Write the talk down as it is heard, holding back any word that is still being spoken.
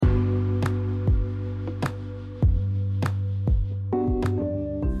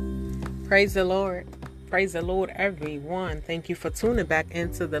Praise the Lord. Praise the Lord, everyone. Thank you for tuning back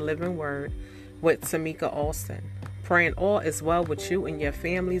into the Living Word with Tamika Alston. Praying all is well with you and your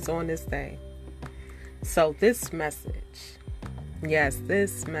families on this day. So this message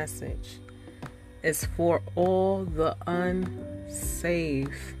is for all the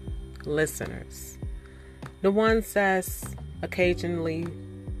unsaved listeners. The ones that occasionally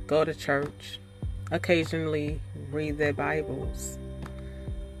go to church, occasionally read their Bibles.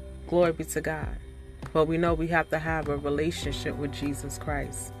 Glory be to God. But we know we have to have a relationship with Jesus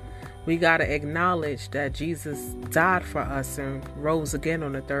Christ. We got to acknowledge that Jesus died for us and rose again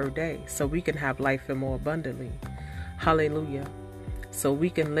on the third day so we can have life and more abundantly. Hallelujah. So we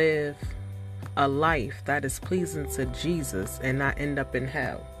can live a life that is pleasing to Jesus and not end up in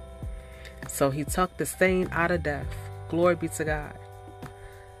hell. So he took the stain out of death. Glory be to God.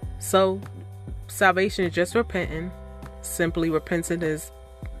 So salvation is just repenting. Simply repenting is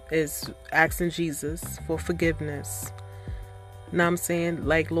asking Jesus for forgiveness. Now I'm saying,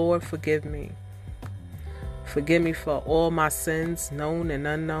 like, Lord, forgive me. Forgive me for all my sins, known and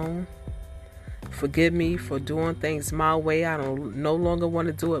unknown. Forgive me for doing things my way. I no longer want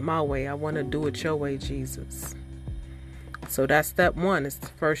to do it my way. I want to do it your way, Jesus. So that's step one. Is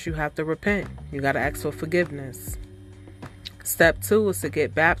first you have to repent. You got to ask for forgiveness. Step two is to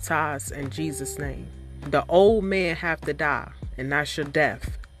get baptized in Jesus' name. The old man have to die, and that's your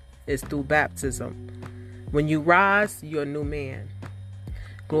death. Is through baptism. When you rise, you're a new man.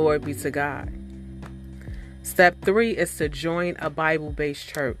 Glory be to God. Step three is to join a Bible-based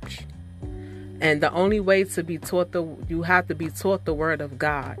church. And the only way to be taught you have to be taught the word of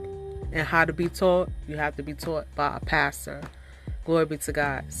God. And how to be taught? You have to be taught by a pastor. Glory be to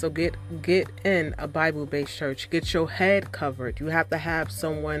God. So get in a Bible-based church. Get your head covered. You have to have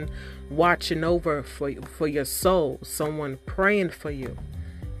someone watching over for your soul. Someone praying for you.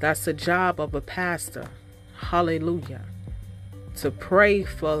 That's the job of a pastor. Hallelujah. To pray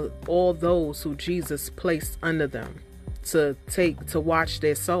for all those who Jesus placed under them. To watch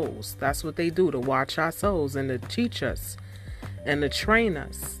their souls. That's what they do, to watch our souls and to teach us and to train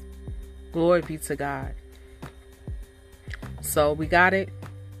us. Glory be to God. So we got it.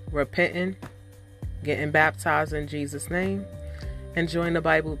 Repenting, getting baptized in Jesus' name, and join the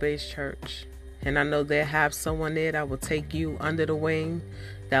Bible-based church. And I know they have someone there that will take you under the wing,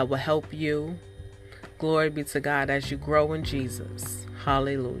 that will help you. Glory be to God as you grow in Jesus.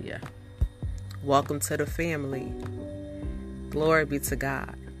 Hallelujah. Welcome to the family. Glory be to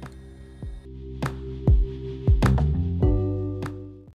God.